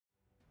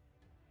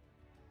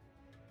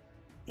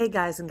Hey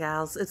guys and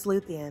gals, it's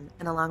Luthien,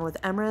 and along with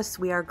Emrys,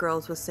 we are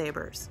Girls with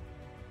Sabers.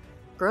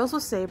 Girls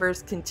with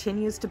Sabers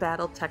continues to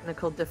battle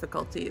technical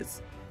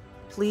difficulties.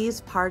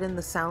 Please pardon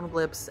the sound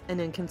blips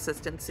and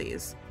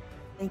inconsistencies.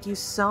 Thank you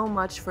so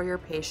much for your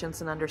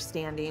patience and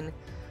understanding.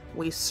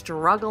 We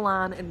struggle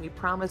on, and we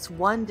promise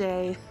one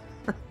day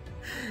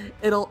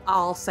it'll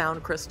all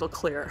sound crystal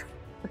clear.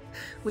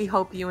 We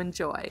hope you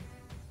enjoy.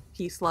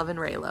 Peace, love, and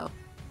Reylo.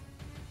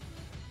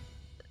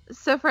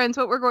 So friends,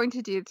 what we're going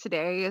to do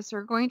today is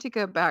we're going to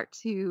go back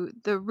to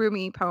the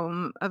Rumi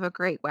poem of A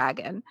Great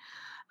Wagon.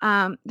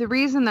 The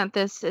reason that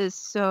this is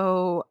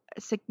so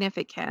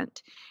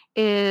significant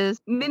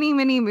is many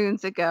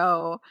moons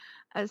ago,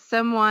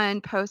 someone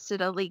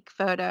posted a leaked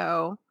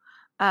photo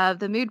of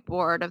the mood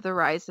board of the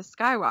Rise of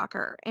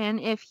Skywalker. And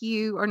if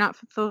you are not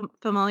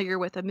familiar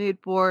with a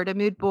mood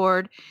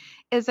board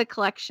is a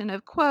collection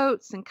of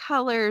quotes and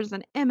colors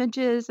and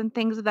images and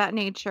things of that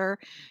nature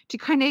to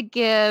kind of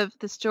give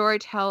the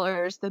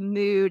storytellers the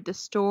mood, the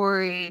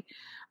story,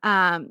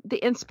 the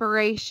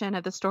inspiration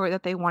of the story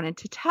that they wanted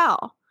to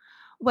tell.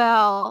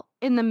 Well,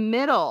 in the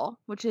middle,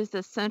 which is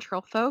the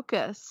central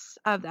focus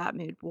of that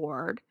mood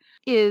board,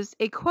 is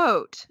a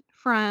quote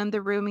from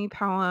the Rumi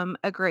poem,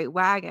 A Great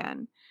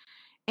Wagon.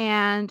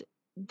 And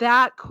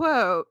that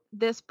quote,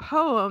 this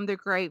poem, The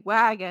Great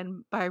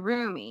Wagon by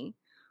Rumi,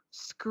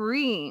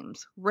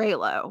 screams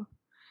Reylo.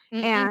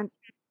 And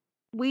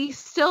we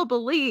still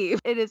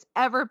believe it has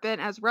ever been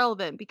as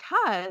relevant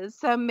because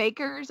some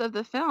makers of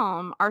the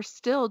film are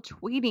still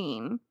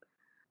tweeting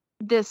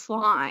this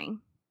line.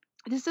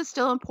 This is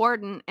still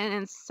important, and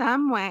in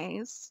some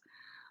ways,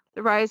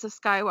 The Rise of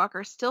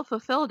Skywalker still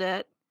fulfilled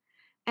it.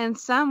 In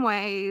some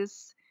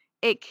ways,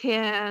 it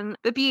can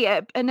be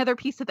another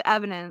piece of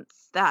evidence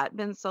that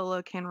Ben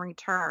Solo can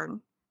return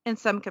in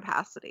some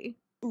capacity.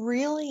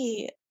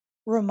 Really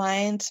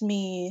reminds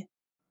me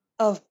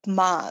of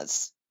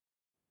Maz,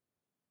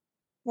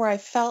 where I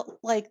felt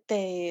like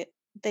they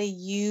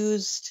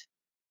used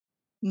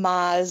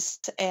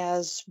Maz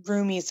as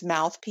Rumi's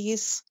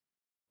mouthpiece.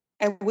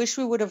 I wish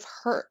we would have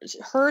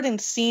heard and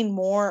seen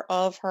more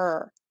of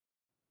her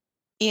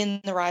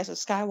in The Rise of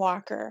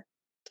Skywalker.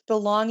 The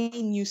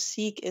belonging you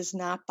seek is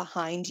not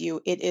behind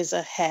you, it is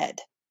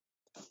ahead.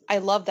 I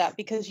love that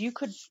because you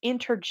could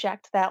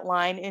interject that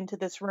line into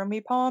this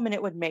Rumi poem and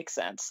it would make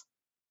sense.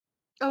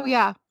 Oh,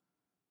 yeah.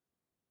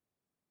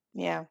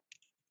 Yeah.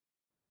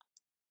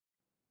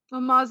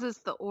 Well, Maz is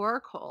the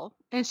Oracle,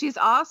 and she's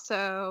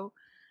also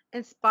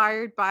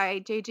inspired by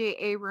J.J.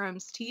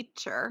 Abrams'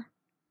 teacher.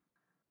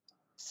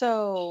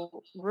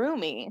 So,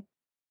 Rumi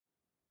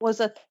was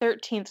a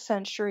 13th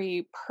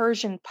century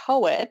Persian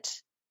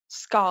poet,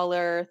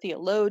 scholar,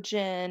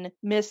 theologian,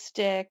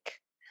 mystic.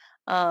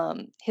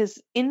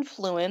 His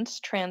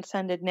influence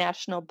transcended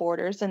national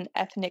borders and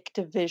ethnic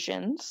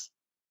divisions.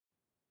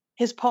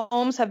 His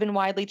poems have been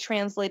widely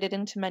translated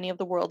into many of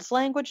the world's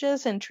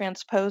languages and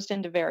transposed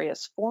into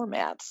various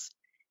formats.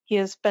 He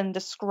has been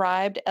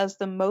described as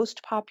the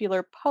most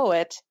popular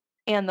poet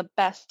and the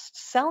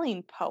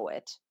best-selling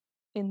poet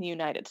in the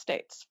United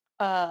States.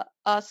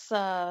 Us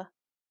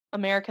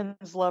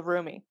Americans love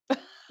Rumi.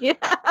 Yeah.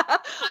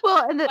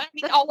 Well, and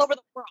all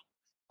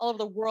over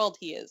the world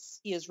he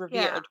is revered,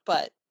 yeah.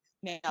 But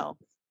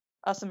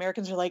us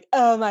Americans are like,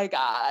 oh my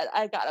God,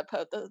 I gotta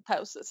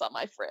post this on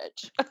my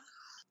fridge.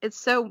 It's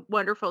so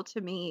wonderful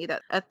to me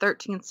that a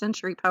 13th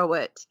century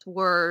poet's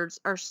words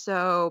are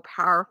so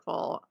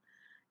powerful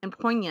and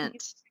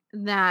poignant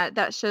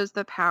that shows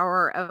the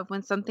power of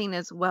when something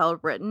is well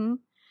written.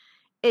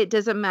 It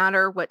doesn't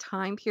matter what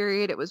time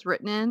period it was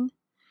written in.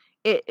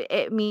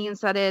 It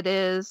means that it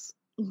is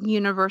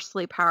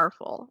universally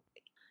powerful.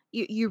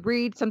 You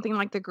read something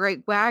like The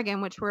Great Wagon,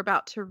 which we're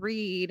about to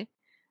read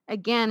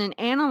again and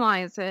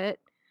analyze it,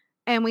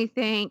 and we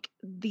think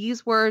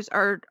these words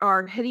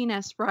are hitting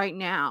us right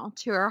now,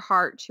 to our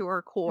heart, to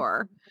our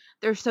core.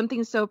 There's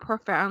something so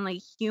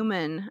profoundly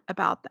human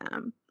about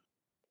them.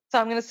 So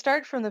I'm going to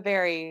start from the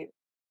very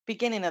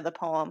beginning of the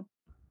poem,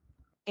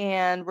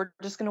 and we're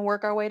just going to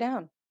work our way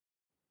down.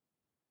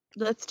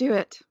 Let's do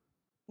it.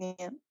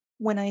 Yeah.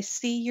 When I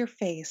see your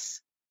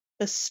face,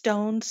 the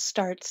stones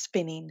start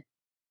spinning.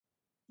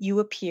 You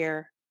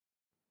appear,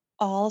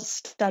 all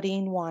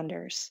studying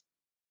wanders.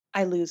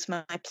 I lose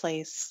my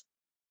place.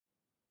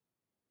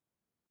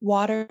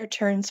 Water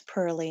turns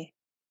pearly.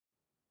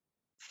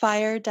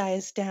 Fire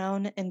dies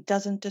down and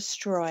doesn't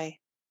destroy.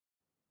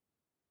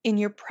 In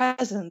your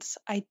presence,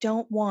 I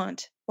don't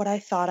want what I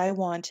thought I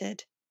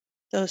wanted,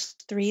 those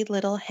 3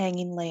 little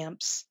hanging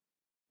lamps.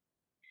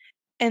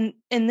 And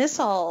this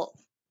all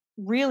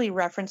really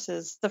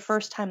references the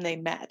first time they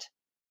met.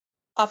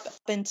 Up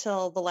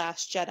until The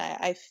Last Jedi,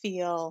 I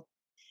feel,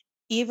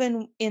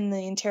 even in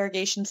the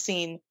interrogation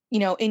scene,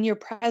 in your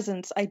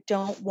presence, I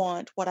don't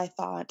want what I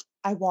thought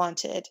I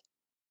wanted.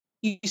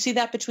 You see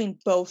that between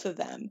both of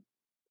them,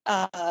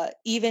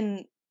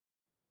 even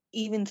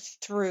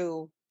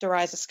through The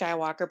Rise of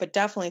Skywalker, but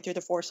definitely through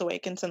The Force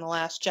Awakens and The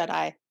Last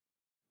Jedi.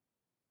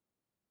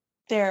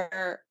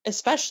 They're,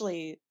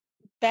 especially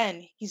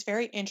Ben, he's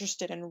very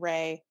interested in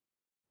Rey,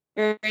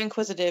 Very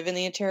inquisitive. In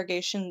the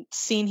interrogation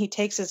scene, he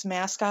takes his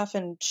mask off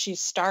and she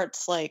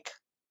starts like,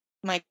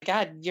 my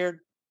God,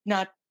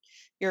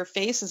 your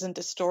face isn't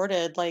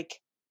distorted. Like,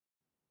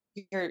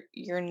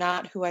 you're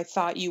not who I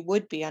thought you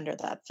would be under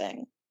that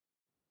thing.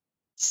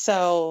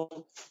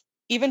 So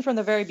even from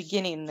the very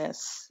beginning,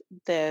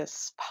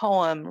 this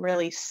poem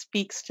really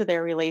speaks to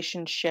their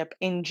relationship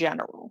in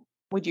general.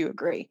 Would you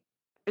agree?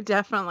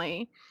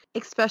 Definitely.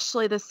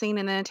 Especially the scene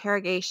in the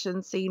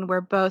interrogation scene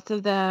where both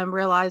of them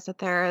realize that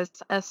there is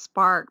a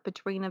spark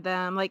between of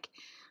them. Like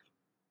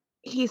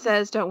he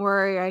says, "Don't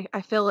worry,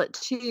 I feel it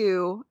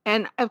too."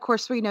 And of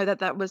course, we know that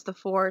that was the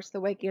force, the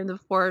waking of the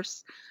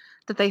force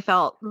that they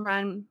felt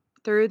run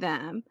through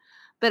them.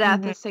 But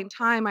at Mm-hmm. the same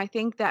time, I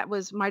think that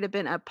might have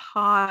been a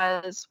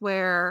pause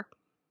where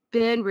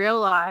Ben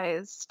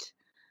realized,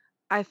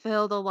 I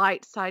feel the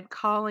light side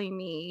calling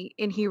me,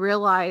 and he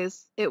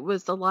realized it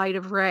was the light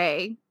of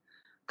Ray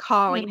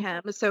calling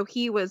him. So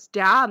he was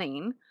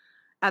doubting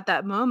at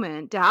that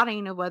moment,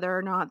 doubting of whether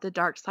or not the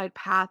dark side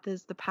path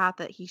is the path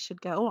that he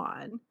should go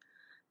on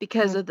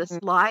because of this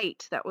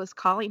light that was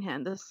calling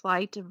him, this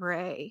light of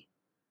Ray.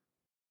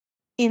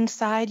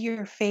 Inside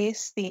your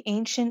face, the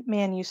ancient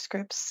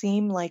manuscripts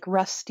seem like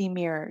rusty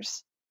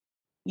mirrors.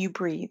 You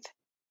breathe.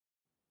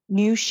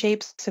 New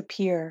shapes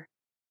appear,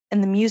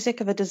 and the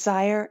music of a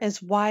desire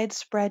as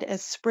widespread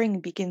as spring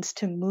begins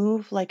to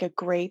move like a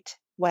great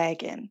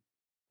wagon.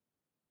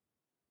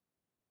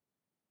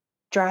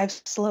 Drive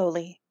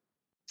slowly.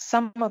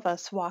 Some of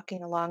us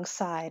walking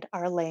alongside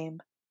are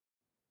lame.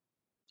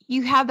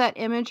 You have that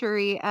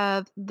imagery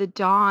of the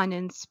dawn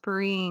and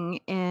spring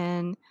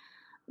in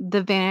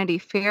the Vanity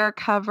Fair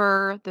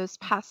cover, those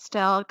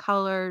pastel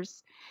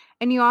colors.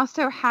 And you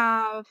also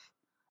have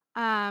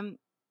um,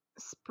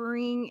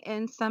 spring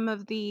in some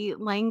of the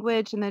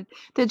language and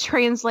the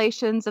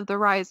translations of the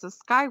Rise of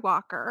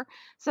Skywalker.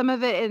 Some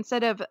of it,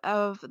 instead of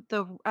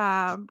the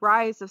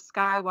Rise of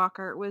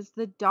Skywalker, it was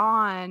the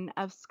dawn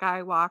of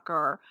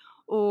Skywalker,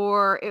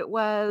 or it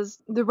was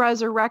the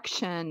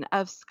resurrection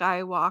of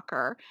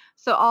Skywalker.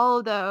 So all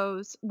of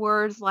those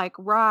words like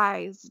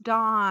rise,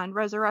 dawn,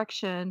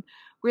 resurrection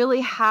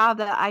really have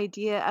that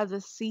idea of the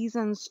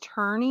seasons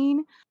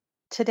turning.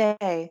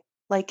 Today,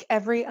 like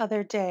every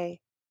other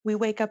day, we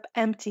wake up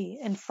empty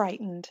and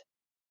frightened.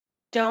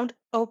 Don't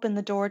open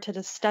the door to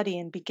the study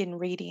and begin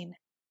reading.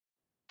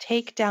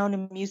 Take down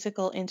a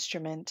musical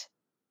instrument.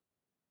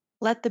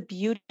 Let the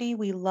beauty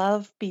we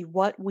love be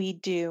what we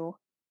do.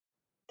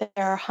 There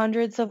are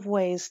hundreds of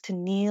ways to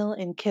kneel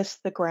and kiss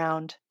the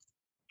ground.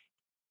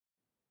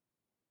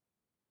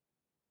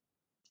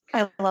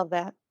 I love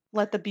that.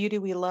 Let the beauty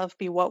we love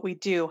be what we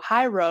do.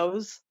 Hi,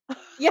 Rose.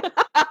 Yeah.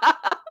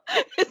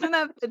 Isn't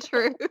that the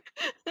truth?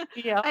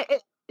 Yeah.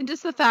 And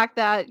just the fact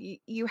that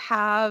you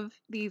have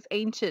these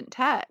ancient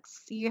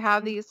texts, you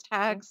have these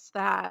texts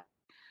that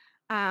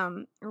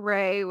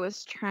Ray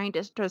was trying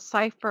to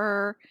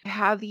decipher, you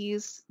have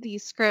these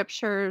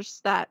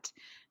scriptures that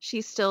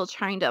she's still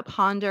trying to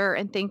ponder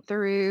and think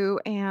through.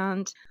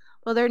 And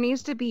well, there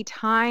needs to be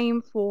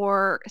time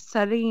for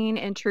studying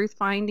and truth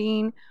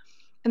finding,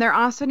 and there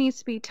also needs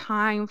to be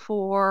time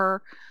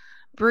for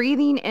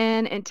breathing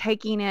in and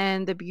taking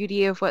in the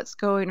beauty of what's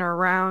going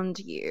around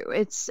you.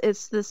 It's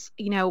this,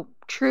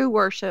 true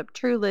worship,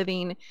 true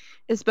living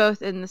is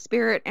both in the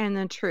spirit and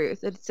the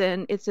truth.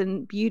 It's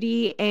in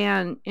beauty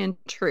and in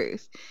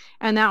truth.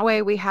 And that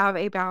way we have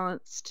a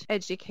balanced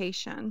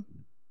education.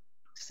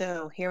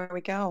 So here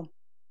we go.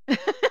 The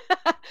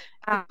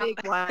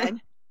big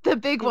one. The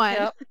big one.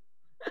 Yep.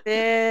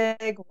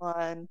 Big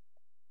one.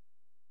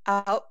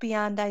 Out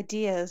beyond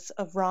ideas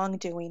of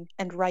wrongdoing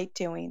and right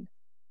doing,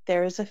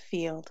 there is a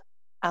field.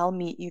 I'll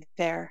meet you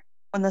there.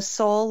 When the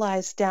soul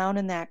lies down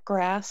in that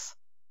grass,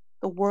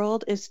 the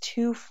world is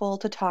too full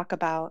to talk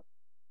about.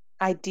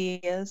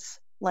 Ideas,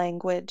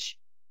 language,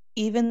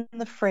 even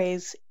the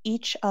phrase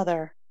each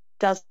other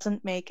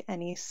doesn't make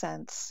any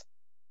sense.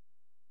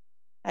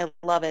 I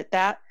love it.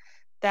 That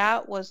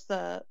was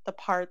the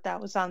part that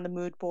was on the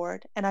mood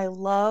board. And I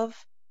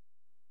love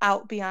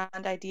out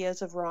beyond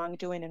ideas of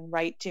wrongdoing and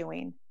right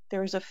doing.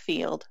 There is a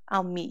field.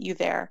 I'll meet you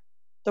there.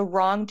 The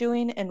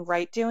wrongdoing and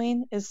right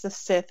doing is the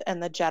Sith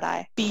and the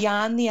Jedi.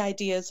 Beyond the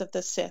ideas of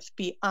the Sith,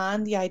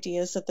 beyond the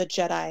ideas of the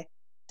Jedi,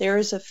 there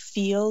is a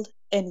field,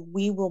 and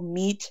we will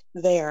meet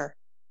there.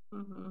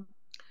 Mm-hmm.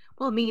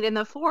 We'll meet in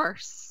the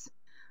Force.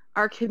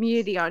 Our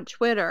community on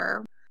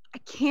Twitter. I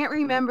can't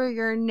remember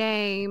your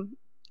name.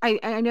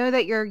 I know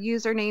that your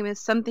username is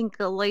something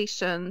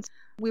Galatians.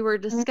 We were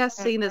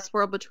discussing this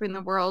world between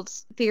the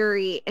worlds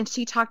theory, and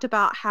she talked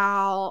about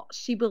how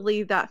she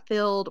believed that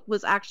field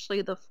was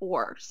actually the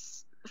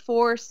Force. The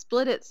Force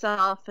split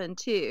itself in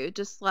two,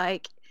 just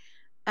like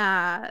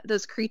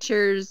those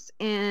creatures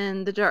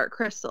in the Dark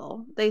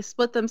Crystal. They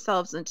split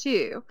themselves in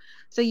two.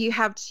 So you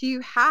have two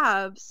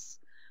halves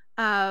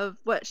of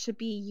what should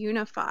be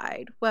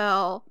unified.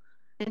 Well,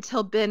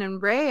 until Ben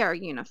and Ray are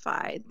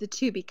unified, the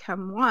two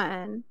become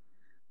one.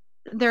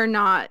 They're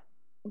not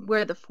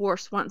where the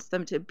Force wants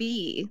them to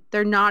be.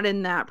 They're not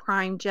in that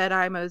prime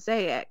Jedi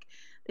mosaic.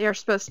 they are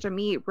supposed to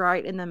meet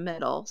right in the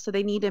middle. So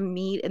they need to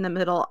meet in the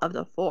middle of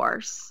the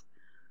force.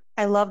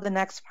 I love the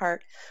next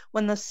part.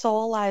 When the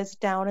soul lies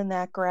down in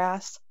that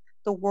grass,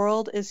 the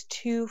world is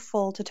too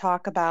full to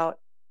talk about.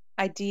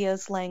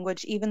 Ideas,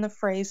 language, even the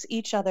phrase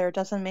each other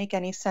doesn't make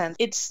any sense.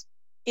 It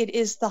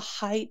is the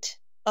height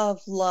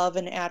of love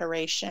and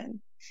adoration.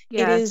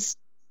 Yes.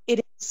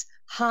 It is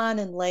Han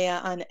and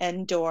Leia on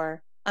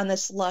Endor, on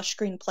this lush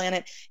green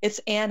planet. It's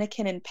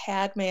Anakin and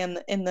Padme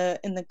in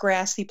the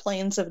grassy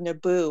plains of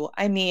Naboo.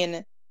 I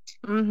mean,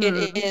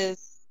 it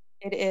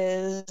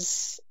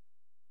is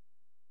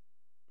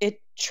it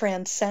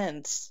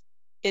transcends.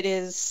 It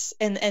is,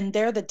 and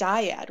they're the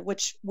dyad,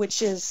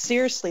 which is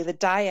seriously, the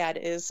dyad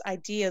is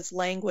ideas,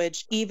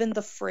 language, even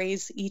the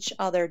phrase each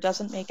other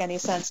doesn't make any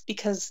sense,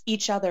 because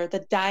each other, the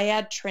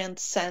dyad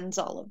transcends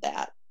all of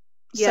that.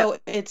 Yep. So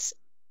it's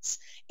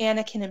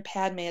Anakin and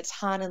Padme, it's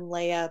Han and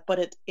Leia,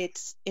 but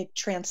it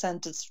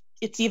transcends.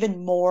 It's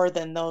even more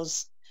than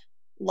those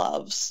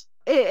loves.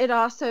 It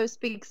also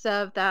speaks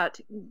of that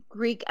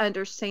Greek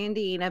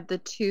understanding of the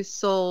two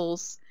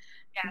souls.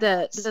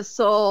 Yes. The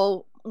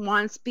soul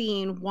once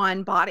being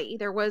one body.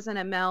 There wasn't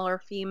a male or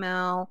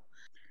female.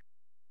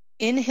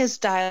 In his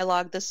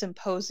dialogue, The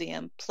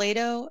Symposium,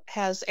 Plato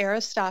has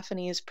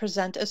Aristophanes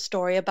present a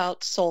story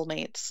about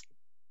soulmates.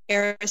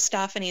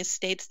 Aristophanes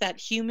states that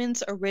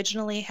humans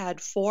originally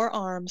had 4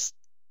 arms,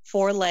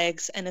 4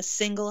 legs, and a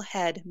single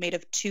head made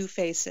of 2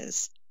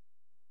 faces.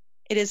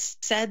 It is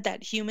said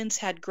that humans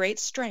had great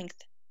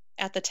strength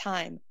at the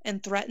time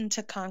and threatened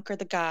to conquer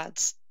the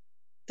gods.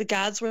 The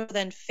gods were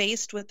then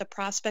faced with the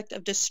prospect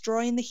of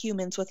destroying the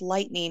humans with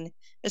lightning,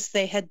 as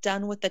they had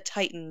done with the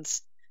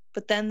Titans,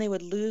 but then they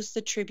would lose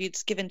the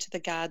tributes given to the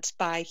gods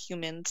by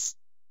humans.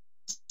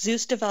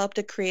 Zeus developed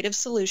a creative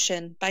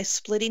solution by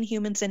splitting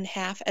humans in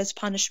half as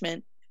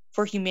punishment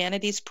for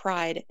humanity's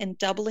pride and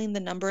doubling the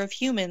number of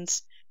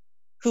humans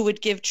who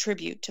would give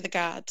tribute to the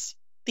gods.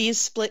 These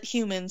split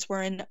humans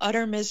were in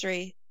utter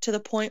misery to the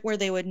point where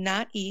they would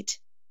not eat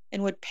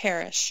and would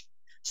perish.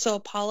 So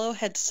Apollo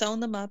had sewn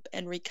them up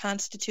and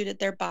reconstituted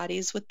their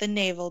bodies, with the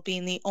navel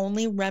being the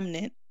only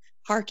remnant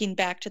harking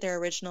back to their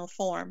original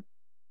form.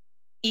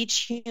 Each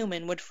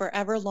human would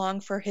forever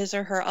long for his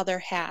or her other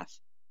half.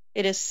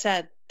 It is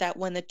said that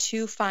when the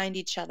two find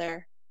each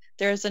other,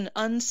 there is an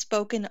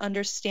unspoken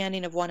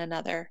understanding of one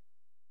another,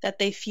 that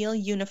they feel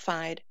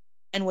unified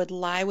and would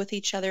lie with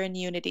each other in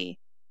unity,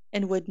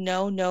 and would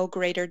know no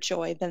greater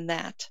joy than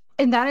that.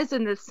 And that is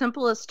in the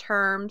simplest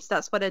terms.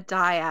 That's what a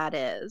dyad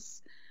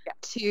is. Yeah.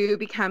 To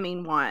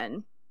becoming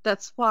one.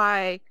 That's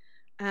why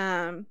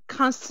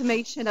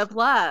consummation of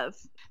love,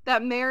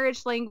 that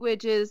marriage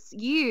language is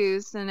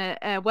used in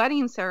a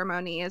wedding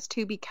ceremony, is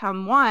to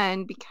become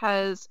one,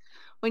 because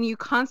when you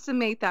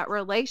consummate that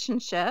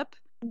relationship,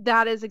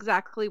 that is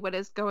exactly what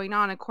is going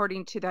on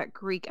according to that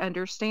Greek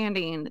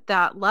understanding,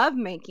 that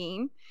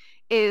lovemaking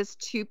is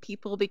two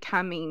people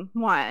becoming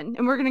one.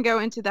 And we're going to go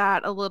into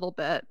that a little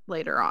bit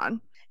later on.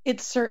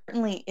 It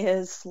certainly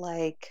is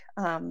like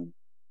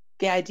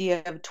the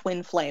idea of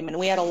twin flame, and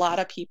we had a lot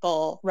of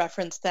people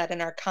reference that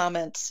in our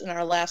comments in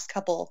our last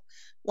couple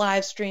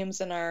live streams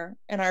and our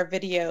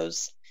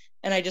videos,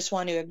 and I just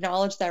want to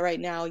acknowledge that right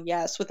now.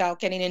 Yes, without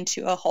getting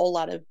into a whole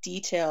lot of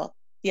detail,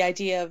 the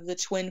idea of the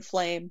twin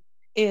flame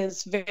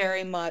is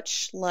very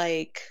much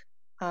like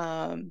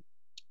the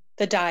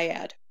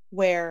dyad,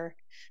 where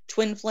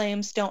twin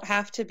flames don't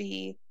have to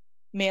be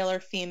male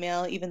or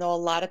female, even though a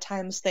lot of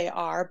times they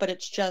are, but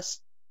it's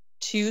just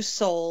two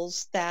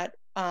souls that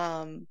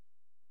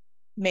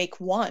make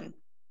one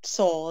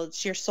soul.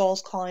 It's your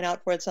soul's calling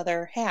out for its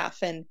other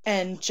half,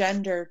 and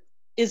gender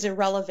is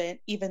irrelevant,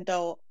 even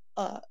though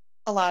a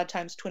lot of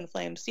times twin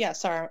flames,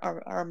 yes,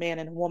 are a man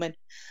and a woman,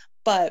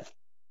 but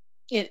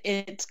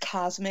it's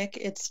cosmic,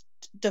 it's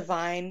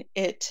divine,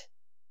 it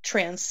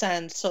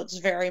transcends. So it's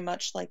very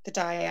much like the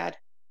dyad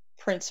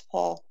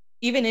principle.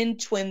 Even in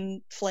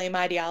twin flame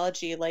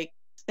ideology, like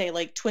say,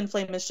 like twin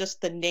flame is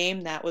just the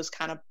name that was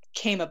kind of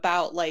came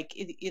about. Like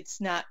it's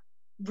not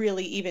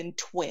really even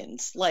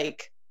twins,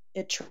 like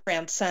it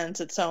transcends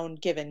its own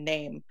given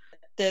name.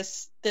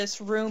 This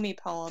Rumi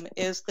poem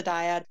is the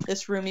dyad.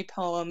 This Rumi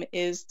poem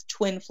is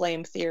twin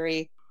flame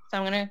theory. So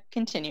I'm going to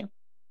continue.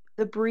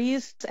 The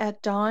breeze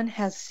at dawn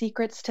has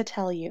secrets to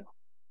tell you.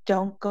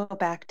 Don't go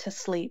back to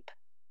sleep.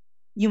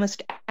 You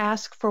must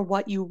ask for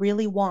what you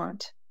really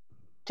want.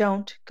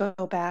 Don't go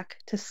back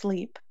to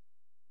sleep.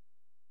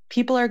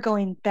 People are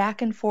going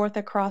back and forth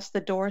across the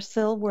door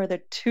sill where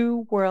the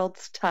two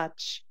worlds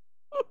touch.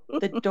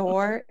 The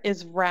door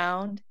is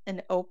round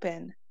and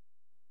open.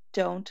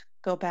 Don't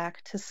go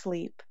back to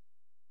sleep.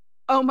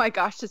 Oh my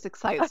gosh, this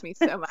excites me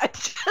so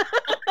much.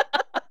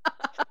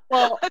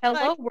 Well,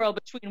 hello, world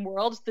between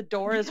worlds. The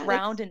door is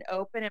round and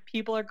open, and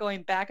people are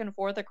going back and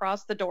forth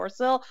across the door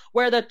sill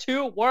where the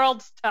two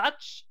worlds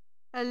touch.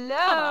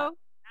 Hello.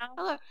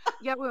 Hello.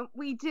 Yeah,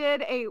 we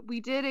did a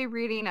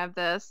reading of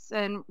this,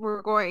 and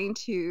we're going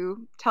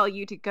to tell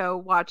you to go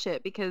watch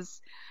it, because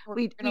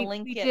we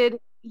did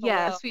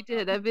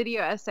a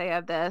video essay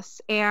of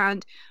this,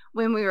 and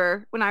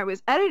when I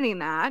was editing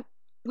that,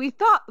 we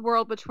thought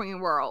World Between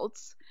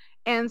Worlds.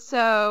 And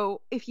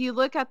so if you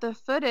look at the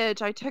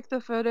footage, I took the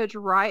footage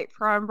right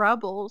from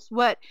Rebels.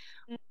 What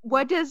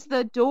does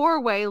the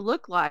doorway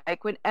look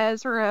like when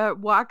Ezra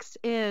walks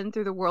in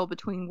through the World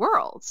Between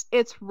Worlds?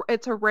 It's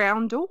a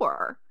round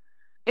door.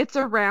 It's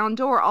a round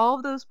door. All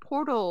of those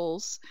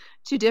portals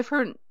to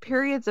different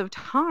periods of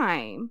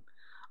time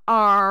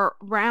are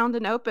round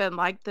and open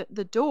like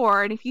the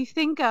door. And if you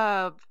think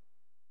of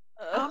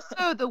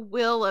also the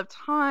Wheel of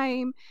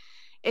Time,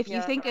 if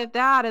you think of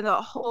that and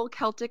the whole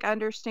Celtic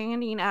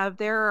understanding of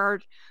there are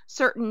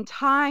certain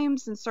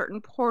times and certain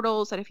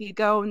portals that if you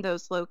go in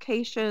those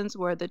locations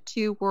where the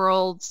two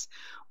worlds,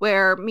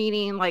 where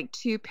meaning like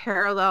two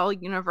parallel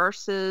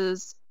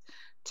universes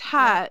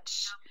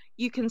touch,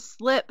 you can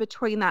slip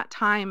between that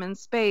time and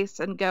space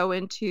and go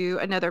into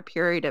another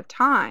period of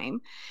time.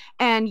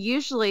 And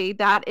usually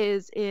that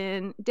is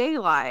in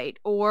daylight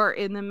or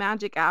in the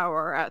magic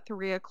hour at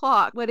 3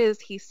 o'clock. What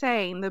is he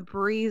saying? The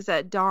breeze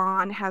at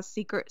dawn has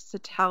secrets to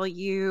tell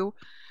you.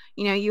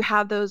 You know, you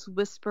have those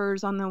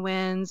whispers on the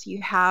winds.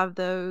 You have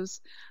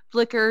those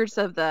flickers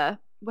of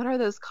what are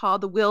those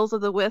called? The wheels of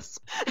the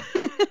wisp.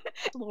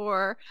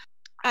 Or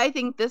I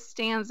think this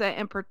stanza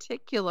in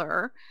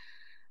particular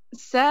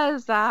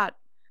says that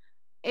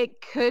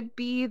it could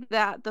be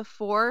that the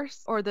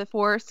Force or the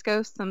Force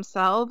ghosts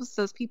themselves,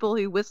 those people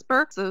who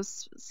whisper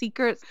those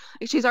secrets,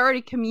 like she's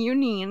already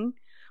communing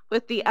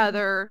with the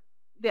other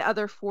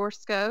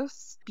Force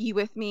ghosts. Be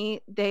with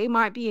me. They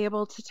might be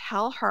able to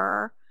tell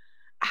her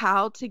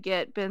how to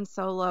get Ben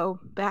Solo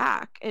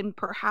back, and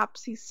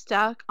perhaps he's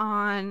stuck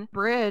on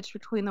bridge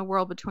between the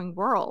World Between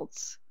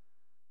Worlds.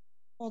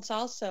 Well, it's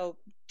also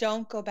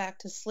don't go back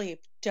to sleep.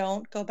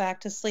 Don't go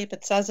back to sleep.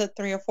 It says it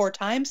 3 or 4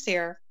 times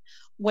here,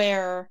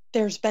 where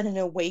there's been an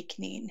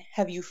awakening.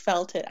 Have you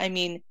felt it? I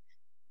mean,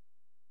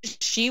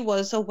 she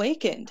was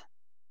awakened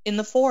in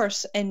the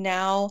Force, and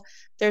now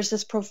there's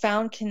this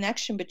profound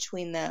connection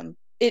between them.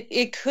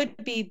 It could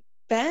be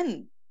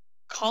Ben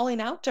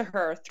calling out to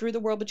her through the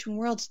World Between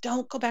Worlds.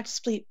 Don't go back to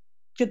sleep.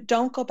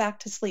 Don't go back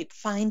to sleep.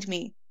 Find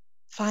me.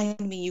 Find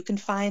me. You can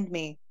find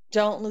me.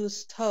 Don't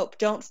lose hope.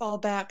 Don't fall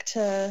back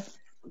to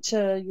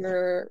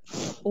your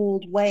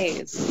old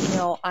ways. You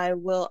know,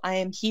 I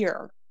am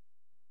here.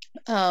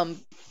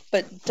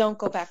 But don't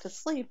go back to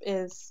sleep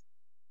is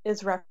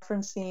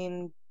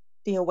referencing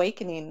the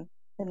awakening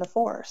in the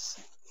Force.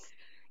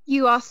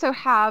 You also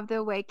have the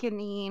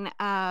awakening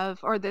of,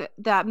 or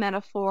that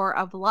metaphor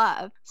of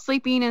love.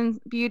 Sleeping in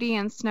Beauty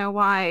and Snow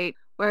White,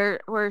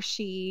 where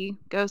she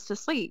goes to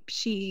sleep.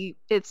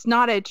 It's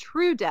not a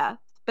true death,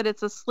 but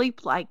it's a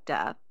sleep-like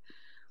death.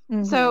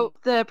 Mm-hmm. So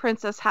the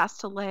princess has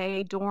to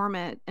lay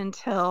dormant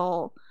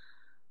until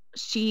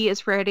she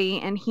is ready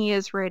and he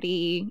is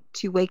ready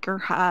to wake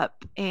her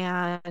up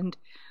and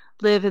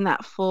live in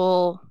that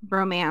full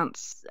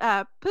romance.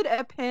 Put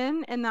a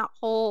pin in that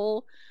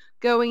whole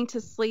going to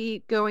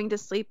sleep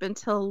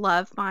until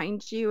love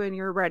finds you and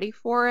you're ready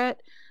for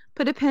it.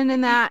 Put a pin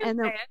in that, and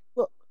then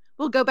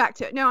we'll go back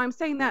to it. No, I'm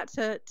saying that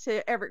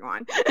to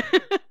everyone.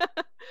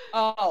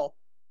 Oh,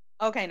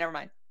 okay, never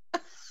mind.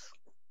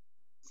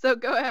 So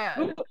go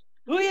ahead.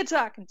 Who are you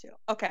talking to?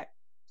 Okay.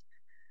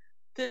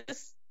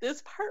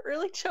 This part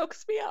really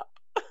chokes me up.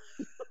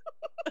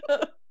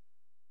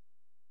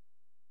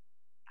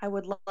 I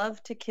would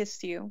love to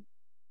kiss you.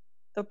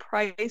 The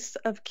price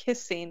of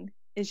kissing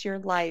is your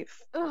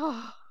life.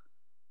 Ugh.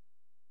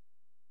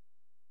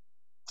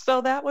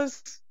 So that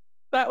was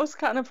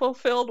kind of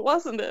fulfilled,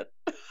 wasn't it?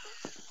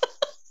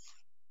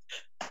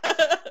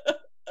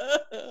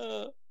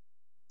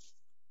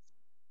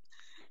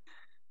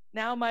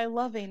 Now my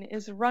loving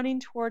is running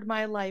toward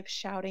my life,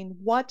 shouting,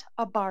 "What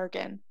a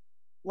bargain!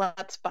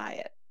 Let's buy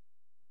it."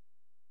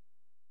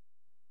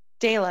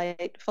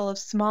 Daylight, full of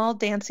small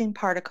dancing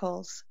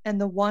particles, and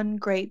the one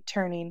great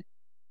turning.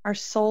 Our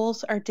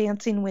souls are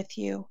dancing with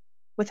you.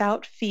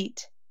 Without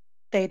feet,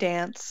 they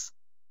dance.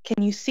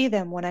 Can you see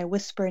them when I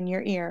whisper in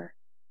your ear?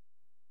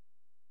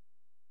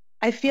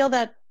 I feel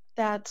that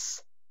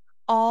that's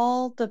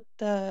all the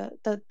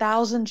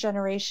 1,000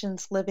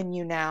 generations live in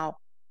you now.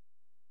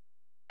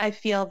 I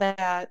feel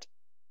that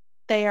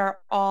they are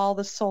all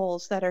the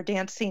souls that are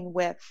dancing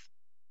with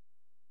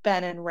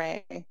Ben and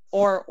Rey,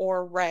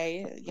 or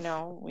Rey. You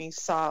know,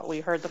 we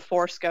heard the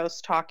Force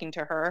ghost talking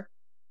to her,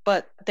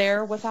 but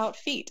they're without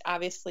feet,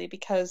 obviously,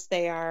 because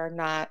they are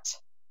not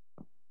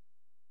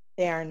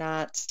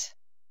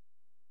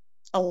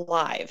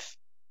alive.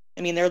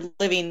 I mean, they're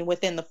living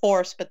within the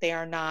Force, but they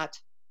are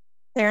not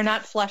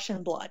flesh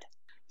and blood.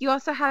 You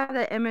also have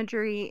the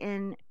imagery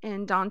in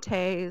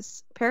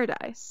Dante's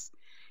Paradise.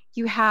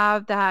 You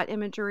have that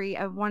imagery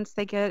of once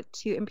they get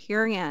to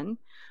Empyrean,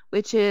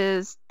 which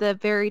is the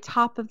very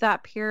top of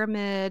that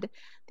pyramid.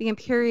 The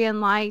Empyrean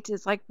light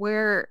is like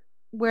where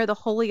the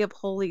Holy of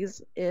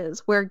Holies is,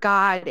 where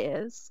God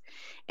is.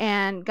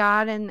 And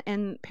God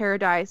in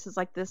Paradise is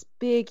like this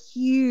big,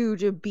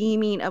 huge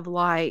beaming of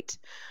light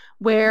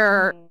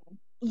where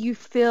you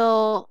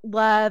feel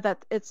love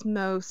at its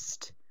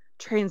most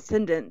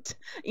transcendent,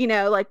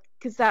 like,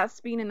 because that's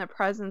being in the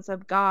presence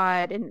of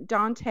God. And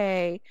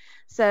Dante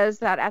says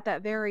that at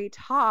that very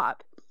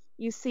top,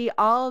 you see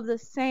all of the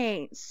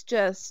saints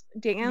just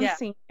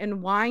dancing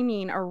and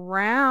whining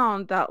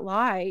around that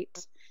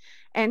light.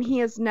 And he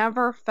has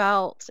never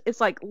felt, it's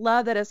like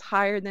love that is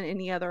higher than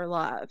any other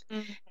love.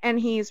 Mm-hmm. And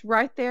he's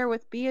right there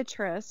with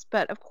Beatrice.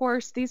 But of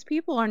course, these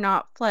people are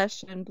not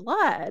flesh and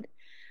blood.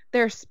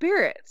 They're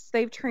spirits.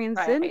 They've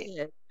transcended.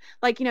 Right.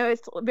 Like,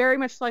 it's very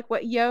much like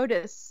what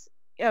Yoda says,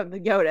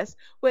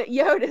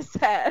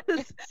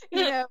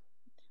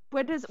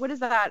 what is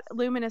that?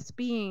 Luminous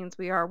beings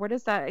we are. What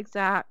is that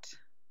exact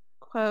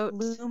quote?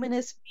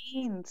 Luminous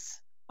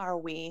beings are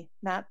we,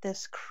 not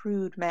this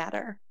crude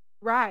matter.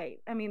 Right.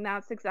 I mean,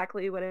 that's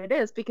exactly what it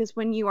is, because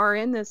when you are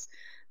in this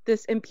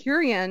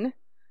Empyrean,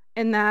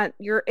 and that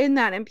you're in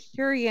that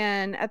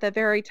Empyrean at the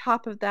very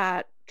top of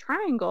that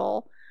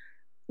triangle,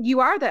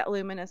 you are that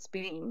luminous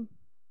being.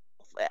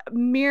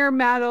 Mere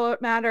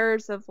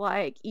matters of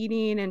like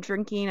eating and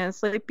drinking and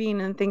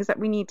sleeping and things that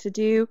we need to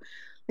do,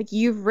 like,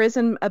 you've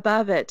risen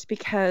above it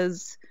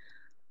because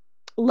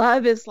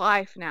love is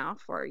life now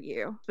for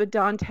you. But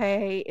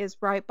Dante is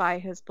right by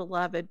his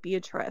beloved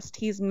Beatrice.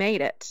 He's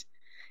made it.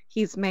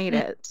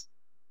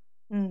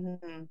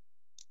 Mm-hmm.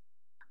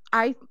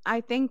 I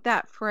think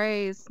that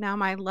phrase, now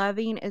my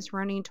loving is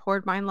running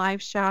toward my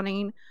life,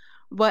 shouting,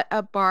 what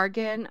a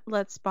bargain,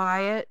 let's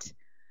buy it.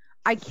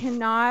 I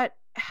cannot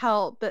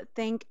help but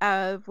think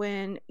of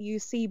when you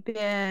see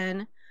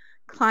Ben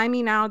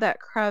climbing out of that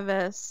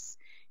crevice.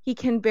 He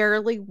can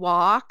barely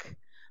walk,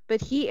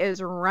 but he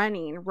is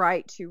running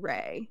right to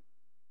Ray.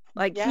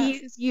 Like,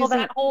 he's using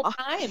that whole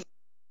time.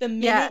 The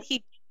minute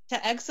he to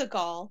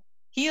Exegol,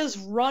 he is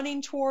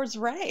running towards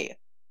Ray.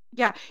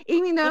 Yeah,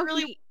 even though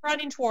really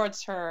running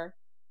towards her.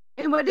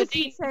 And what does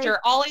he say?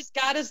 All he's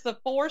got is the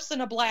Force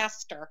and a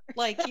blaster.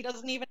 Like, he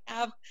doesn't even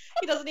have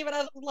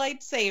a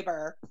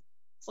lightsaber.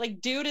 It's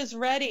like, dude is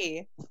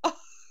ready.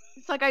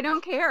 It's like, I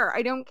don't care.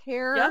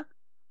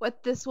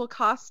 What this will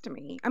cost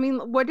me. I mean,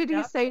 what did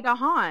he say to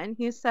Han?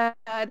 He said,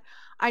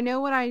 I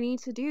know what I need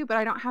to do, but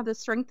I don't have the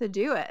strength to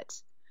do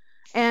it.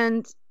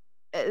 And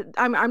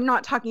I'm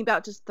not talking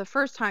about just the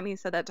first time he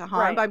said that to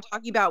Han, but I'm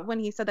talking about when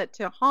he said that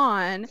to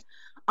Han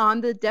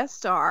on the Death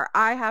Star.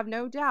 I have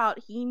no doubt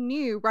he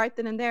knew right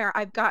then and there,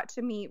 I've got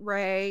to meet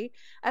Rey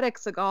at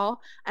Exegol,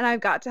 and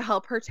I've got to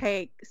help her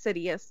take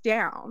Sidious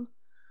down.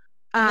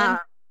 And then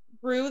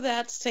threw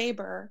that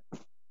saber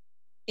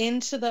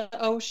into the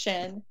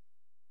ocean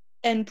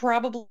and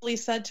probably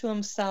said to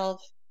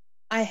himself,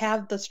 I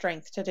have the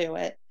strength to do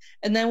it.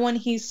 And then when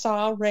he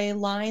saw Rey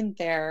lying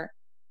there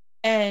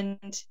and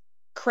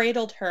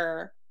cradled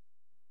her,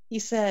 he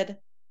said,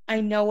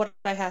 I know what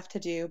I have to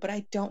do, but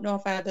I don't know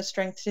if I have the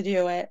strength to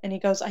do it. And he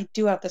goes, I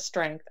do have the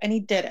strength. And he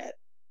did it.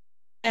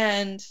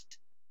 And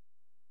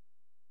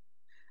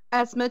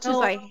as much as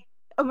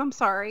I'm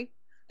sorry.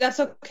 That's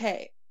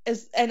okay.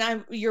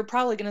 You're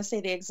probably going to say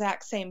the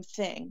exact same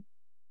thing.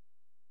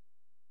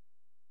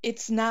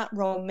 It's not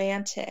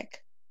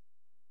romantic,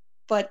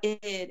 but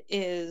it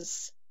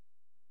is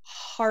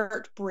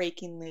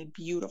heartbreakingly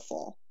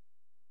beautiful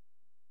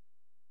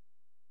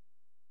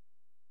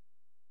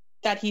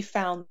that he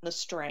found the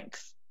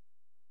strength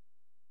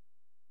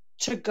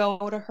to go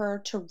to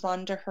her, to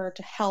run to her,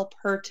 to help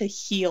her, to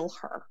heal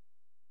her.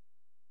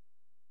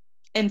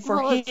 And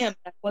for him,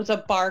 that was a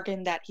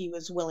bargain that he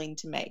was willing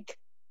to make.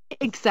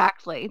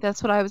 Exactly.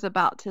 That's what I was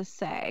about to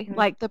say. Mm-hmm.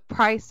 Like, the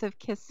price of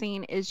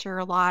kissing is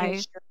your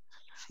life.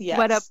 Yes.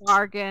 What a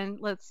bargain.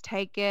 Let's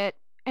take it.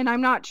 And we're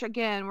not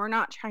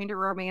trying to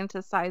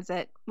romanticize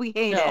it. We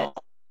hate it.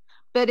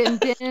 But in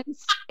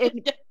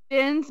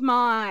Ben's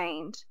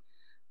mind,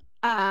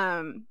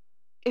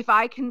 if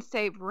I can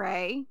save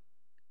Rey,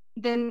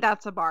 then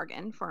that's a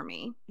bargain for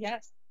me.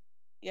 Yes.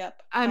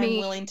 Yep. I'm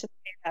willing to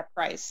pay that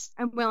price.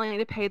 I'm willing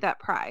to pay that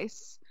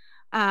price.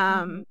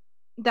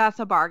 That's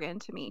a bargain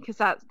to me, because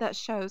that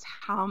shows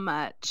how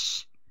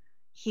much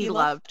he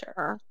loved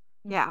her.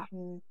 Yeah.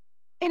 Mm-hmm.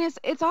 And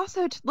it's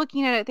also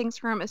looking at things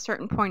from a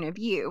certain point of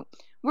view.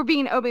 We're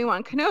being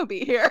Obi-Wan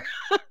Kenobi here.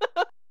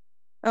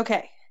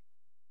 Okay.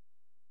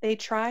 They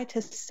try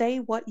to say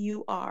what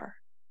you are,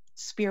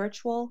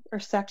 spiritual or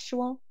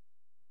sexual.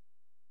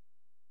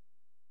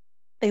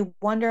 They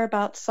wonder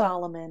about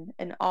Solomon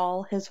and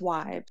all his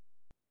wives.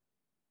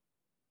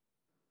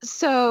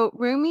 So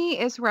Rumi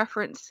is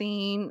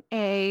referencing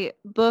a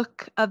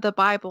book of the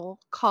Bible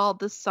called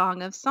the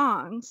Song of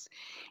Songs.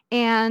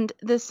 And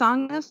the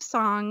Song of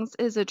Songs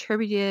is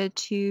attributed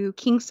to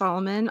King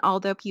Solomon,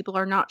 although people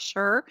are not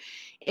sure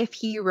if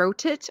he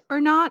wrote it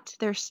or not.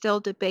 There's still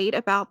debate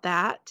about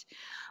that.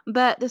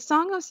 But the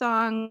Song of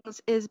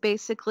Songs is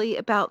basically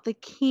about the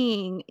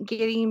king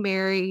getting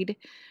married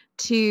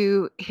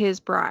to his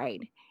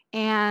bride.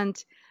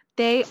 And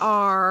they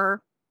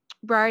are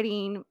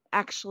writing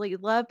actually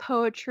love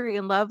poetry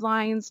and love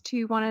lines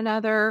to one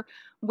another,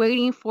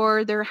 waiting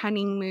for their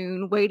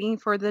honeymoon, waiting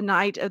for the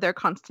night of their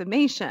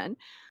consummation.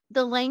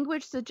 The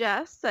language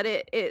suggests that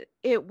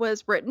it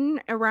was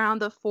written around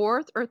the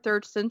 4th or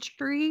 3rd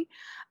century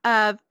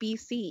of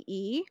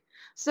BCE.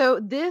 So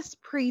this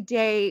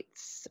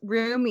predates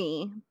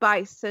Rumi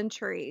by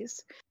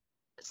centuries.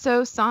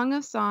 So Song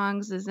of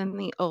Songs is in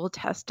the Old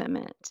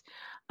Testament.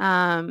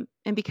 And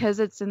because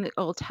it's in the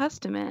Old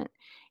Testament,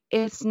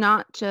 it's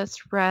not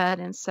just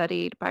read and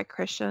studied by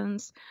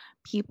Christians,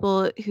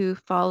 people who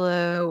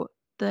follow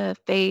the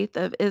faith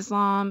of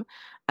Islam,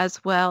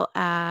 as well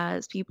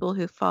as people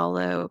who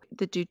follow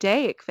the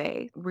Judaic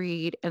faith,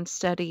 read and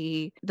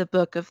study the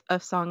book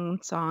of Song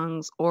of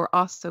Songs, or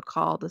also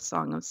called the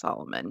Song of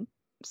Solomon.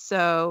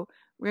 So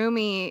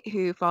Rumi,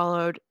 who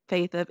followed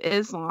faith of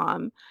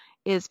Islam,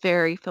 is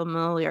very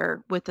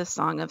familiar with the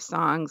Song of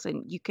Songs,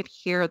 and you could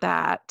hear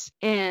that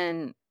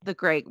in the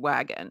Great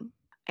Wagon.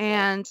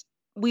 And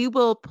we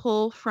will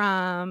pull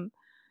from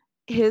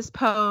his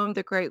poem,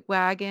 The Great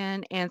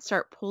Wagon, and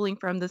start pulling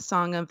from the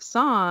Song of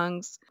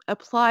Songs,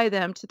 apply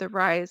them to the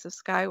Rise of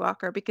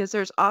Skywalker, because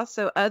there's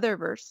also other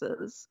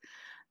verses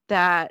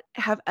that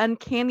have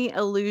uncanny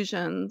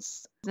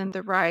allusions in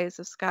the Rise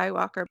of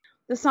Skywalker.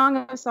 The Song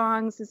of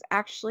Songs is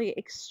actually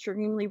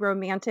extremely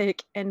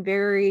romantic and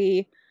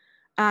very,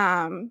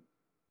 how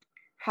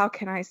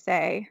can I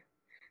say,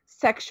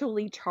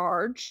 sexually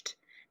charged,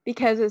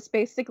 because it's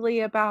basically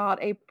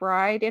about a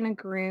bride and a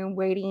groom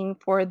waiting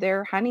for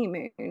their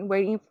honeymoon,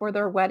 waiting for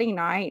their wedding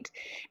night,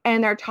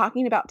 and they're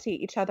talking about to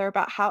each other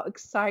about how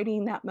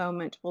exciting that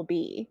moment will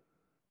be.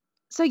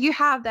 So you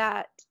have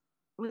that.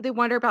 They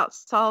wonder about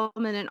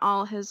Solomon and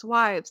all his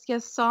wives.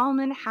 Yes,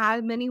 Solomon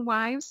had many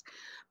wives,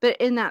 but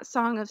in that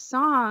Song of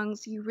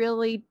Songs, you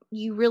really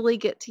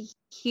get to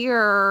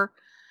hear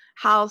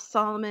how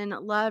Solomon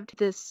loved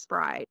this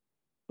bride.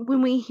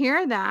 When we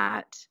hear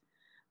that,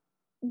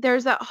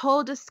 there's that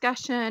whole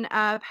discussion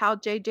of how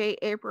J.J.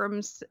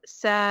 Abrams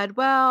said,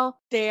 well,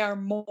 they are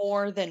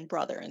more than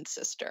brother and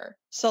sister.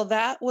 So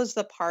that was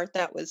the part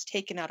that was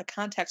taken out of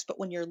context. But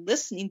when you're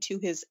listening to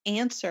his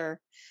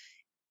answer,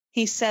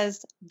 he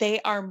says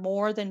they are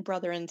more than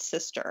brother and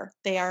sister.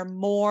 They are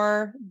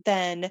more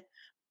than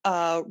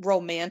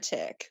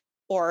romantic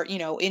or,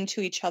 into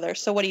each other.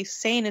 So what he's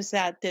saying is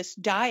that this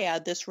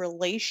dyad, this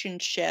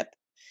relationship,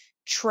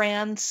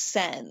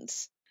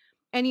 transcends.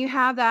 And you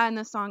have that in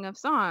the Song of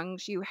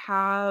Songs. You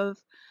have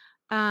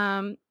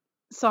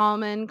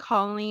Solomon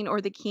calling,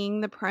 or the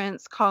king, the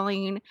prince,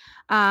 calling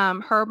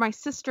her my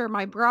sister,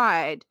 my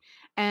bride.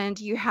 And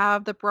you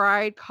have the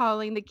bride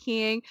calling the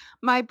king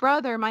my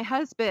brother, my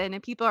husband.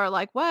 And people are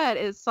like, what?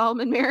 Is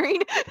Solomon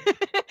married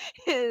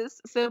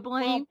his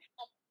sibling?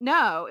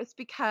 No, it's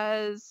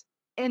because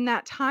in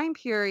that time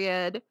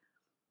period,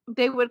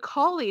 they would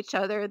call each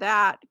other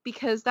that,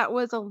 because that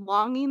was a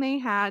longing they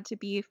had to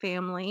be a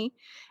family.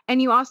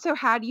 And you also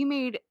had,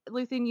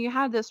 Luthen, you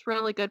had this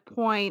really good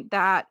point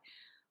that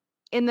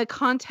in the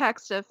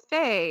context of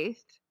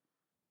faith.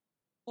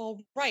 Well,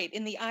 right.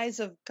 In the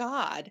eyes of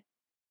God,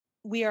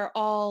 we are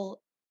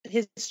all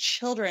his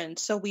children.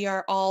 So we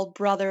are all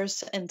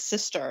brothers and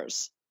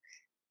sisters.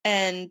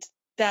 And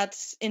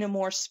that's in a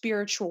more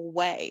spiritual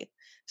way.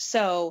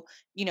 So,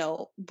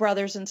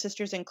 brothers and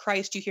sisters in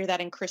Christ, you hear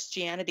that in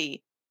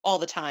Christianity all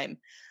the time.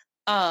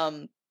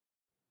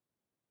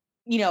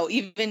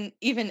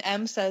 Even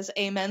M says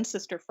amen,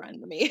 sister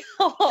friend, to me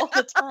all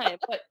the time.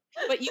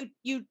 But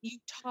you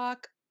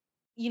talk,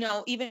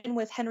 even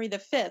with Henry V,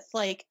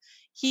 like,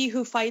 he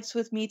who fights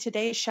with me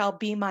today shall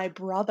be my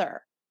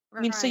brother. Right.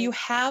 I mean, so you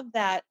have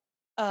that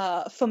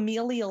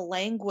familial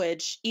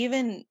language,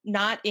 even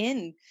not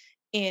in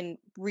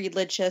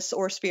religious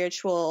or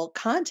spiritual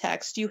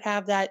context. You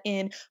have that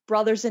in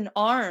brothers in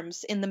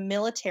arms, in the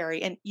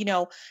military, and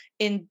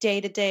in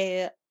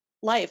day-to-day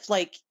life,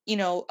 like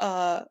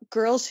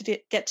girls who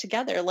get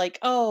together, like,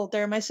 oh,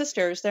 they're my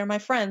sisters, they're my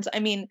friends. I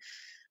mean,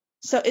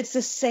 so it's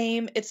the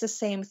same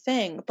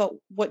thing. But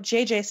what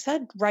JJ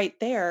said right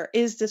there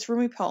is this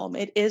Rumi poem.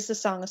 It is the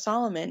Song of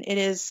Solomon.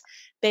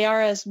 They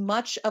are as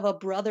much of a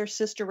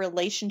brother-sister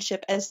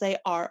relationship as they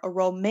are a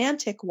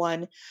romantic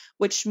one,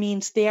 which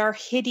means they are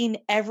hitting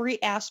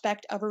every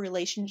aspect of a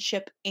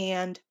relationship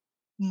and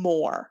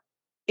more.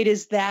 It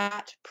is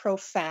that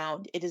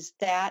profound. It is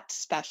that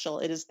special.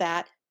 It is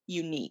that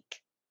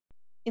unique.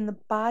 In the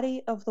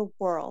body of the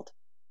world,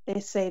 they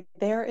say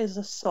there is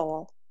a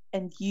soul,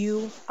 and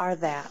you are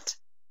that.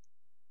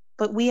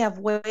 But we have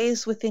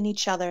ways within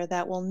each other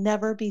that will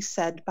never be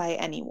said by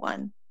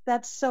anyone.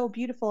 That's so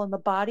beautiful. In the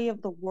body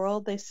of the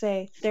world, they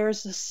say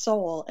there's a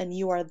soul, and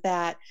you are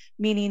that,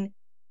 meaning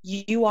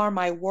you are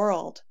my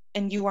world,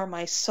 and you are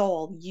my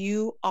soul.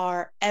 You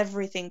are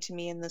everything to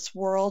me in this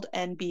world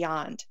and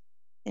beyond.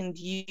 And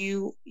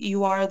you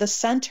are the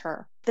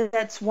center.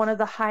 That's one of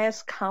the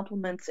highest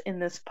compliments in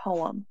this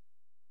poem.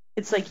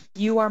 It's like,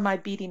 you are my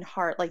beating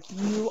heart. Like,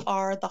 you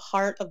are the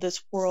heart of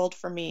this world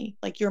for me.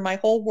 Like, you're my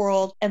whole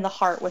world and the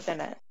heart within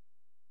it.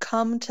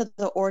 Come to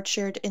the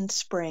orchard in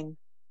spring.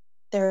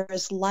 There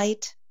is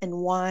light and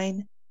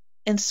wine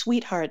and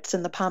sweethearts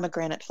in the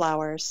pomegranate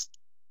flowers.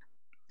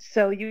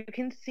 So you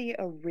can see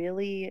a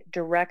really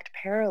direct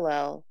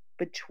parallel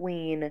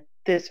between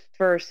this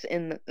verse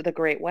in the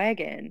Great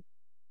Wagon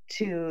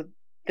to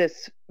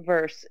this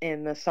verse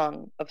in the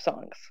Song of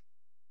Songs.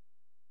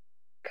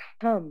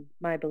 Come,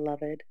 my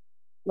beloved,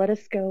 let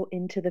us go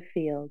into the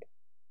field.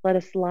 Let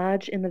us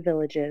lodge in the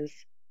villages.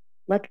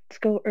 Let's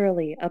go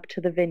early up to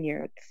the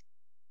vineyards.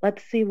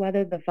 Let's see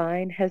whether the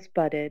vine has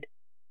budded,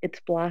 its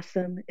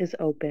blossom is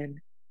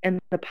open, and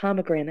the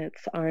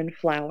pomegranates are in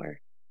flower.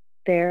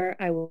 There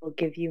I will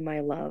give you my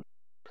love.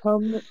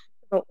 Come to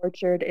the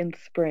orchard in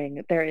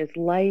spring. There is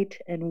light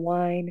and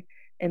wine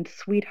and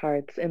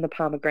sweethearts in the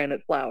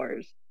pomegranate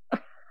flowers.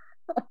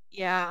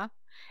 Yeah.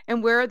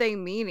 And where are they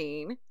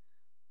meeting?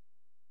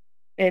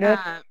 In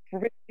a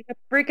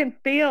freaking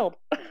field.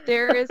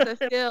 There is a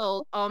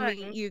field. I'll Fine.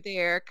 meet you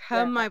there.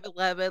 Come, my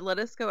beloved. Let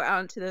us go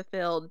out into the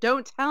field.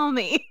 Don't tell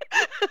me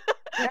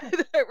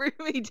that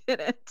Rumi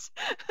didn't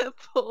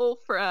pull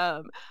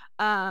from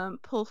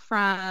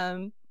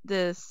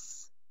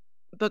this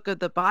book of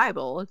the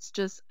Bible. It's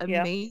just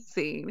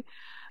amazing.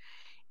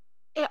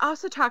 It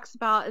also talks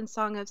about in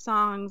Song of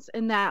Songs,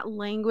 in that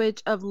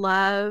language of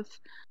love,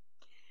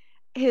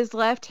 his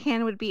left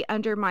hand would be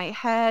under my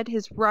head,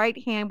 his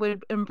right hand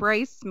would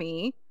embrace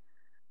me.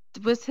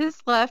 Was his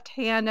left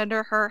hand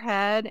under her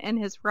head and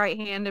his right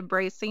hand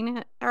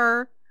embracing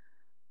her?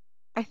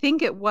 I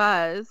think it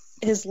was.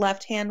 His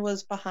left hand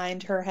was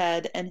behind her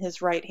head and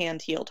his right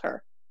hand healed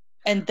her.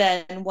 And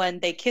then when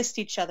they kissed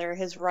each other,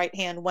 his right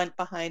hand went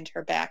behind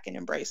her back and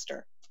embraced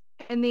her.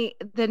 And the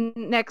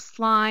next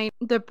line,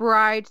 the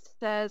bride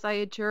says, I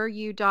adjure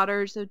you,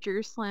 daughters of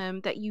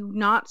Jerusalem, that you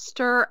not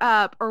stir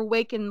up or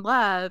waken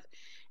love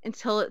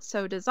until it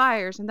so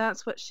desires. And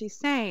that's what she's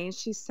saying.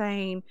 She's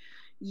saying,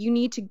 you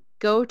need to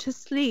go to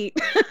sleep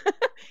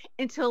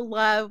until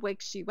love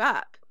wakes you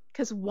up.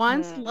 Because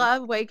once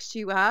love wakes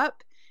you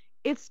up,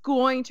 it's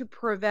going to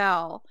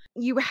prevail.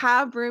 You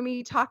have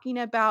Rumi talking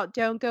about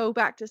don't go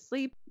back to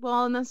sleep.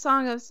 Well, in the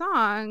Song of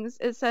Songs,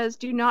 it says,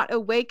 do not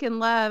awaken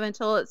love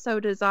until it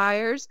so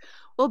desires.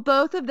 Well,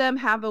 both of them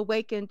have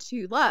awakened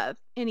to love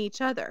in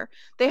each other.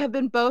 They have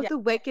been both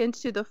awakened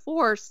to the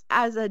force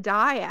as a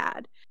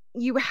dyad.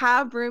 You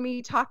have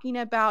Rumi talking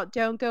about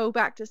don't go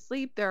back to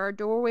sleep. There are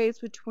doorways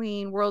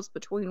between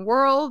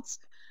worlds.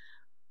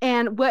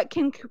 And what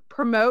can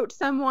promote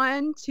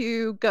someone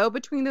to go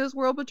between those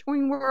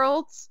between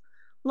worlds?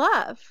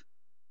 Love.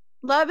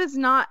 Love is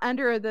not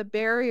under the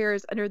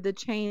barriers, under the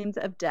chains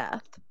of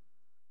death.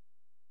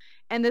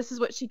 And this is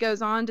what she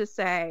goes on to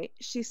say.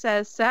 She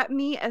says, set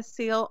me a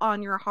seal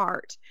on your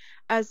heart,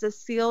 as a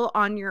seal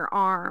on your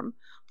arm.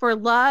 For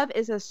love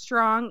is as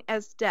strong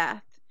as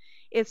death.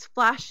 Its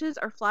flashes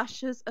are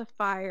flashes of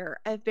fire,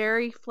 a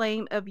very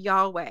flame of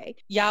Yahweh.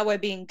 Yahweh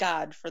being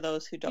God, for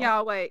those who don't.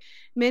 Yahweh.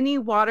 Many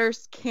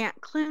waters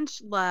can't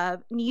quench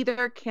love,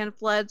 neither can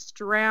floods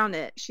drown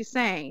it. She's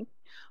saying,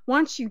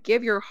 once you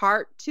give your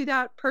heart to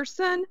that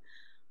person,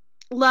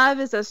 love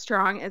is as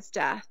strong as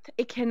death.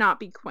 It cannot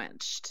be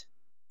quenched.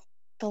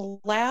 The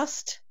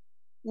last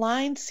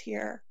lines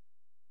here,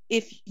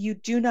 if you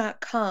do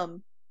not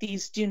come,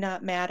 these do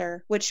not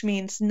matter, which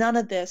means none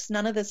of this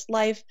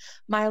life,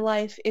 my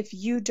life, if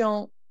you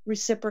don't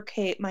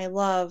reciprocate my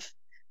love,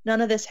 none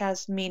of this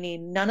has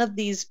meaning. None of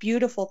these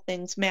beautiful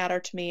things matter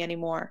to me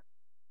anymore.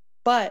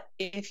 But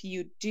if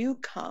you do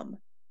come,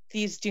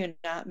 these do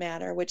not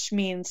matter, which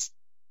means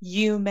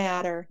you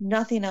matter.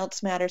 Nothing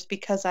else matters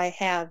because I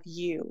have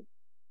you.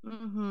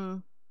 Mm-hmm.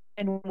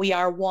 And we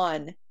are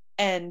one,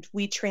 and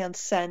we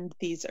transcend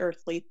these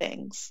earthly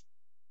things.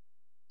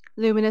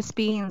 Luminous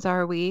beings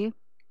are we.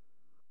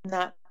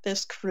 Not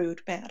this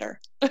crude matter.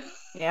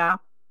 Yeah.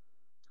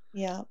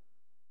 Yeah.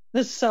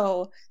 It's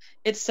so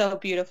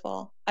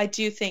beautiful. I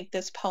do think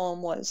this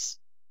poem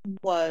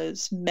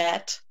was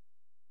met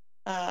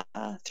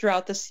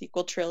throughout the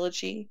sequel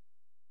trilogy.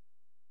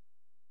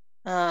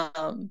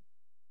 But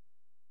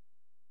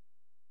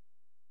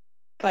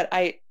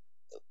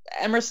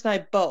Emerson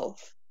and I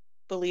both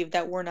believe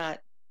that we're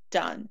not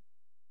done.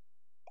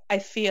 I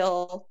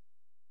feel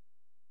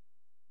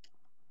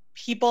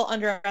people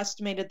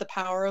underestimated the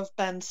power of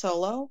Ben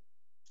Solo.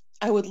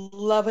 I would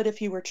love it if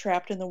he were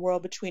trapped in the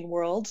world between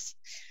worlds,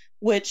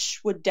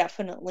 which would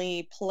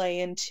definitely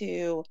play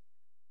into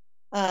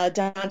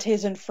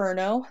Dante's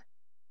Inferno,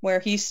 where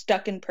he's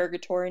stuck in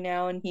purgatory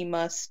now and he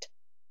must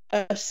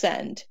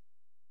ascend.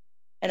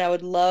 And I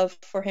would love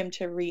for him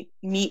to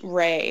meet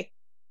Rey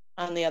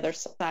on the other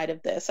side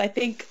of this. I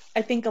think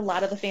a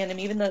lot of the fandom,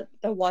 even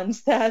the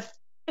ones that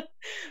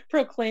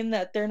proclaim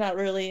that they're not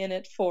really in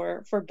it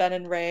for Ben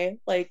and Rey,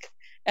 like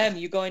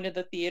you going to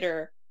the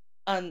theater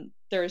on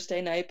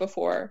Thursday night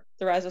before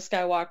The Rise of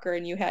Skywalker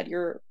and you had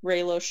your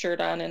Reylo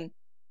shirt on and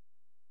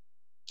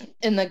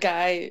the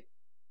guy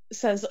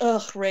says,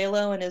 ugh,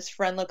 Reylo, and his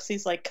friend looks,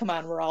 he's like, come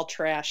on, we're all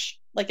trash.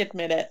 Like,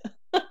 admit it.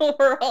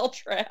 We're all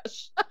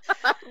trash.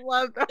 I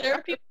love that. There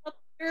are people out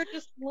there who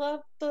just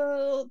love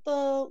the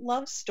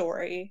love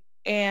story.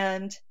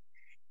 And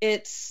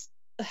it's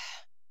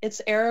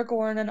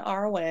Aragorn and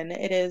Arwen.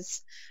 It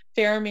is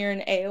Faramir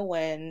and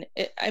Eowyn.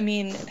 I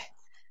mean,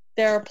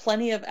 there are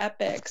plenty of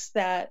epics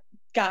that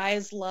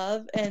guys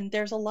love, and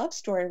there's a love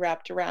story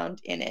wrapped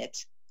around in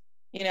it.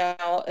 You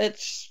know,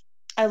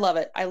 I love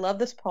it. I love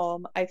this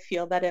poem. I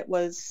feel that it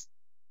was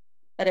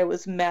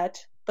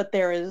met, but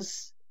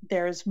there's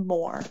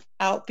more.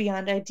 Out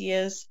beyond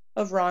ideas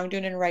of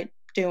wrongdoing and right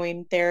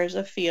doing, there's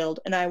a field,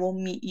 and I will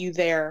meet you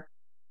there.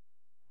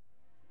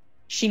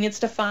 She needs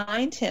to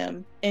find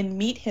him and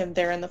meet him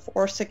there in the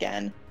force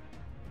again.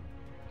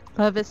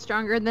 Love is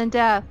stronger than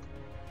death.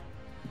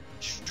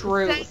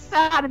 True. It says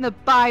that in the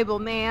Bible,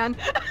 man.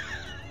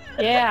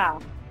 Yeah.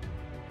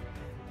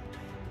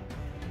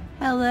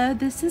 Hello,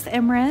 this is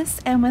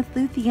Emrys, and with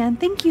Luthien,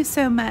 thank you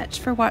so much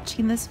for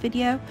watching this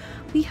video.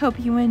 We hope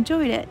you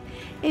enjoyed it.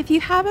 If you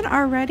haven't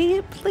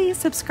already, please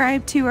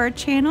subscribe to our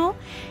channel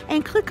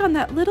and click on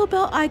that little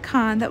bell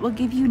icon that will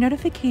give you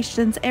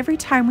notifications every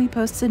time we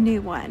post a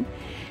new one.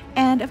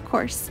 And of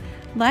course,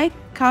 like,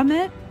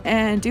 comment,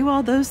 and do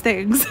all those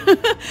things.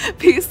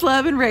 Peace,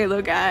 love, and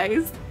Reylo,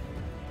 guys.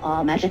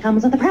 All magic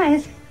comes with a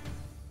prize.